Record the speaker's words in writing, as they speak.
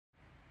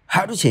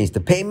How to change the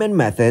payment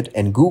method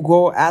in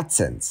Google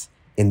AdSense.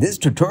 In this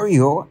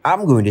tutorial,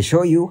 I'm going to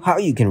show you how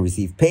you can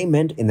receive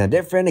payment in a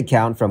different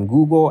account from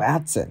Google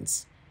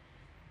AdSense.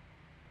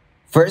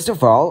 First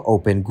of all,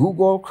 open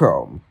Google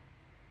Chrome.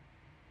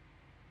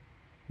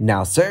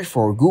 Now search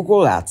for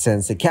Google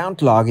AdSense account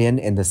login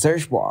in the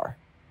search bar.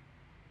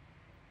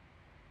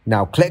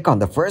 Now click on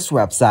the first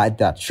website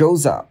that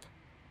shows up.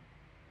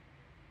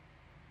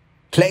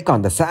 Click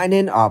on the Sign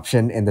In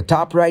option in the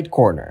top right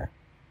corner.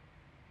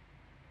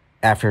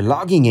 After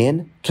logging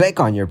in, click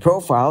on your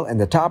profile in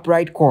the top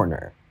right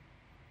corner.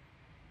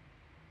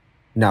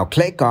 Now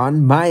click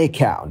on My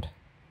Account.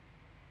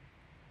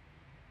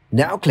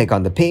 Now click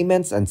on the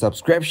Payments and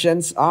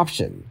Subscriptions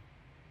option.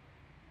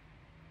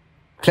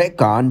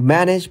 Click on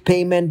Manage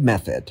Payment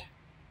Method.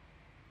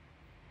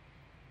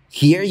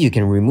 Here you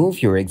can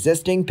remove your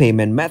existing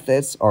payment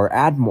methods or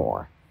add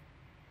more.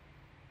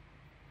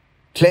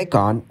 Click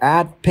on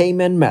Add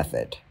Payment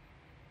Method.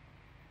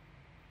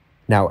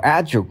 Now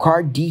add your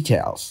card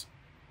details.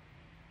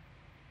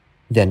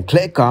 Then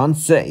click on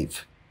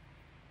Save.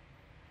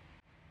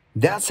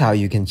 That's how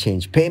you can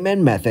change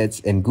payment methods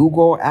in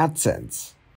Google AdSense.